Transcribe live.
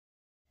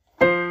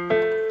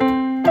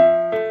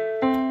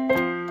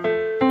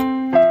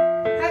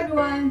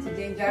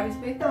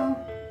ito,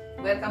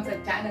 welcome sa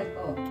channel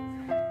ko.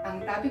 Ang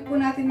topic po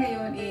natin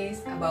ngayon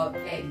is about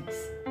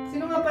eggs.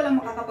 Sino nga pala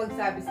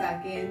makakapagsabi sa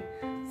akin,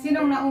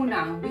 sinong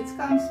nauna, which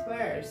comes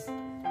first,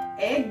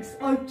 eggs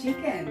or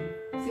chicken?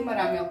 Kasi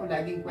marami ako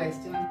laging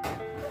question,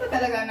 ano ba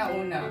talaga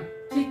nauna,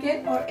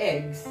 chicken or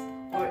eggs?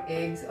 Or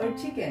eggs or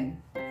chicken?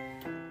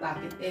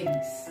 Bakit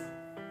eggs?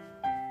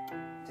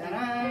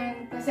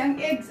 Tcharan! Kasi ang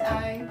eggs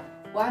ay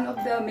one of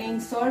the main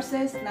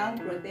sources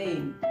ng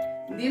protein.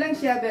 Hindi lang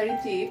siya very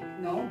cheap,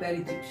 no?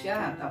 Very cheap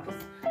siya. Tapos,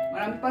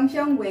 marami pang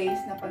siyang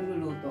ways na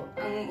pagluluto.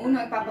 Ang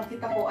unang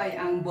ipapakita ko ay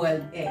ang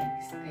boiled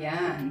eggs.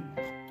 Ayan.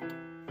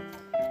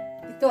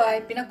 Ito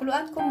ay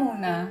pinakuluan ko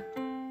muna.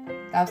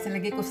 Tapos,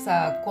 nilagay ko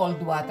sa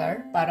cold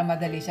water para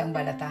madali siyang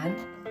balatan.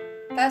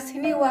 Tapos,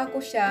 hiniwa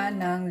ko siya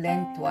ng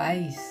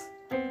lengthwise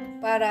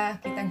para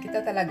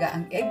kitang-kita talaga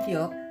ang egg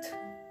yolk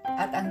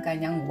at ang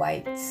kanyang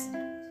whites.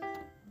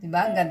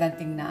 Diba? Ang gandang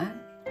tingnan.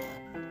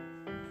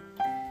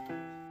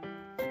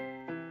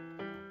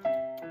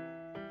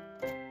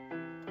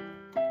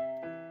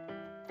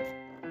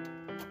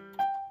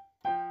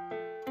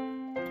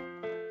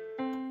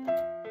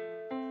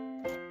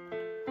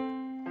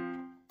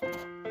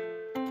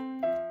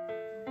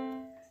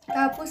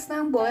 Tapos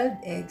ng boiled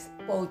eggs,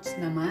 poached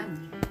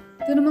naman.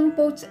 Ito namang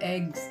poached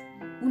eggs,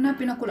 una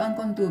pinakuluan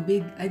ko ang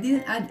tubig. I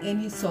didn't add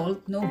any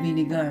salt, no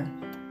vinegar.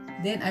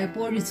 Then I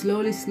poured it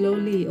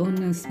slowly on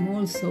a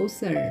small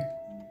saucer.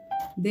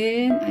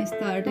 Then I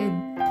started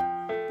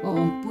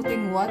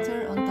putting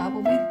water on top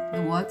of it.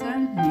 The water,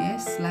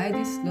 yes, slide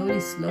it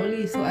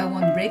slowly so I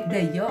won't break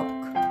the yolk.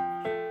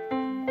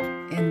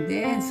 And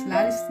then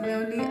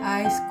slowly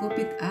I scoop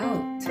it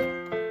out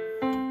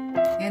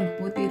and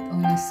put it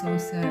on a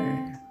saucer.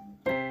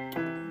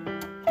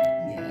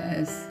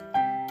 Yes,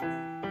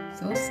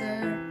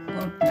 saucer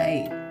or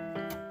plate.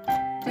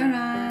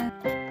 Tcharan!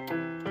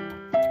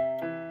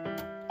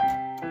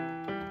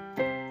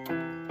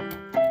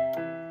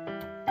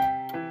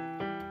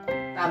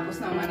 Tapos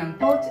naman ang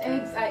poached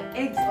eggs ay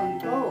eggs on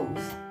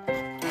toast.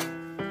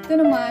 Ito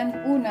naman,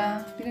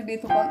 una,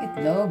 pinagdito ko ang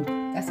itlog.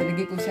 Kasi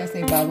lagay ko siya sa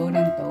ibabaw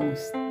ng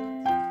toast.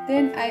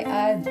 Then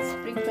I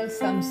sprinkle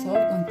some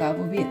salt on top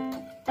of it.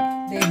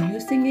 Then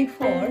using a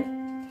fork,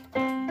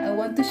 I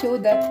want to show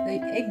that the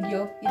egg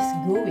yolk is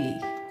gooey.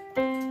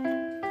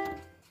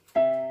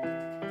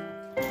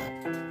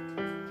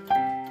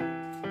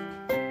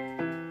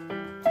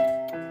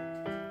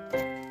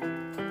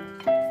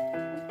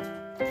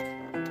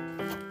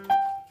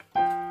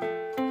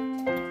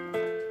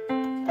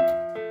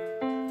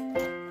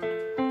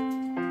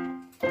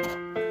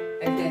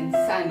 And then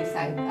sunny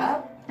side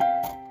up.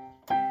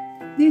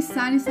 This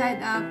sunny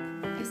side up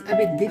is a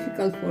bit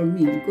difficult for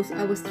me because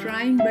I was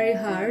trying very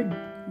hard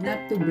not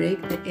to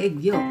break the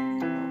egg yolk.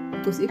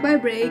 Because if I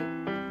break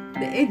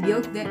the egg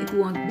yolk, then it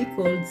won't be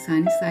called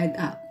sunny side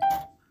up.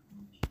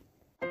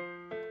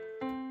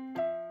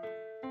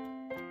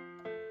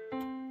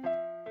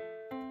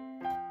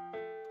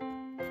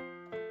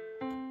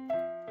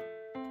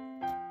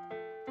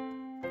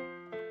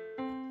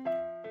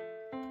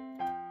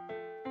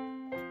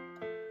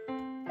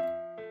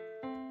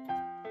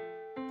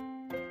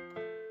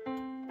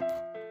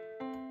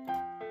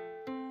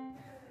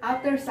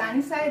 After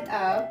sunny side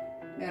up,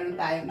 meron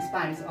tayong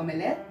Spanish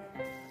omelette.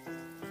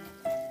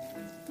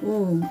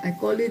 Oh, I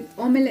call it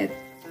omelette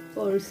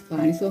or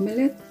Spanish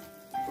omelette.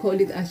 Call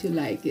it as you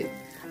like it.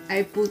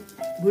 I put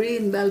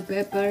green bell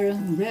pepper,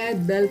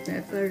 red bell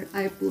pepper,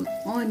 I put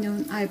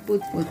onion, I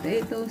put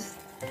potatoes,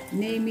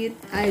 name it,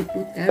 I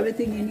put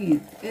everything in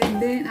it.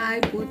 And then I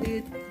put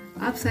it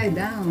upside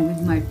down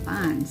with my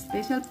pan,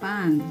 special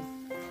pan.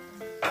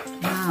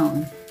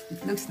 Now, it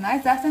looks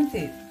nice, doesn't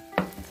it?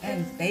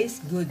 And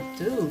tastes good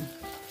too.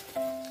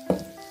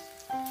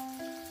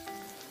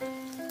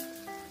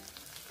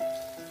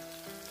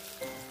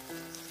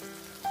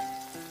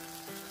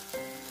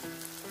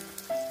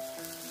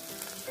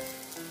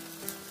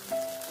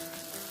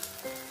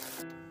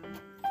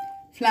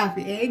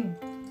 Fluffy egg.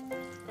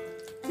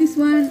 This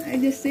one, I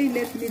just say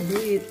let me do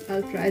it.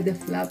 I'll try the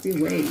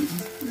fluffy way.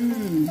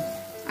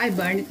 I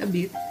burn it a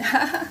bit.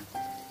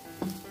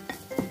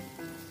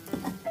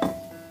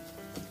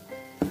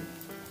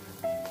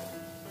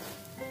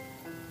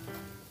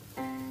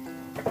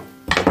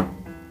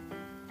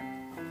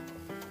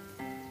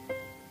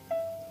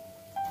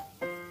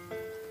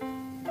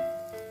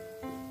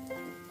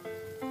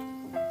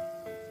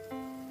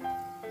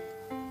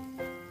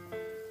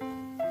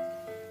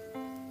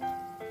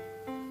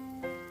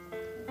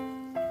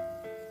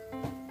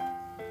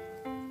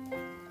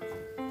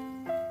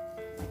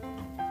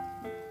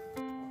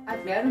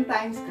 At meron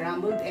tayong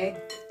scrambled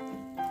egg.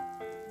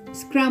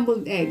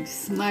 Scrambled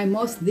eggs, my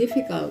most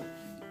difficult.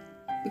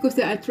 Because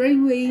there are three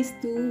ways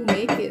to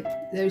make it.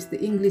 There's the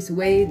English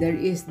way, there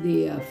is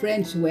the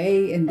French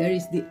way, and there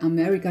is the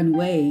American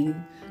way.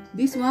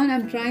 This one,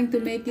 I'm trying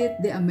to make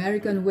it the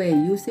American way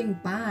using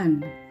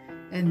pan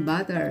and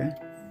butter.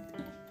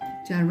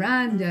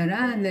 Charan,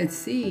 let's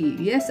see.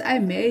 Yes, I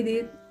made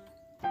it.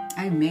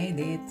 I made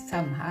it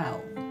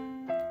somehow.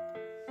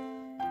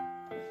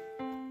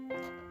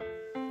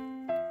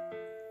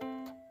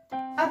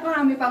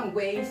 napakarami pang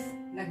ways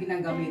na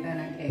ginagamitan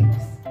ng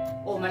eggs.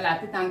 O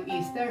malapit na ang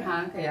Easter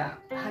ha, kaya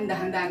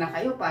handa-handa na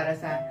kayo para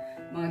sa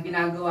mga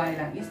ginagawa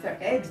nilang Easter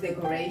eggs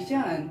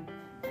decoration.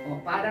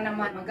 O para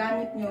naman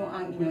magamit nyo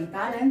ang inyong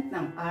talent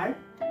ng art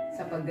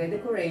sa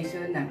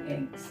pagde-decoration ng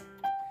eggs.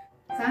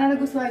 Sana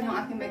nagustuhan nyo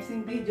ang aking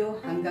maiksing video.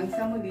 Hanggang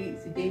sa muli,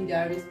 si Jane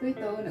Jarvis po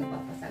ito,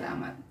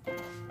 nagpapasalamat.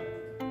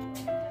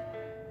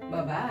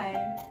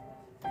 Bye-bye!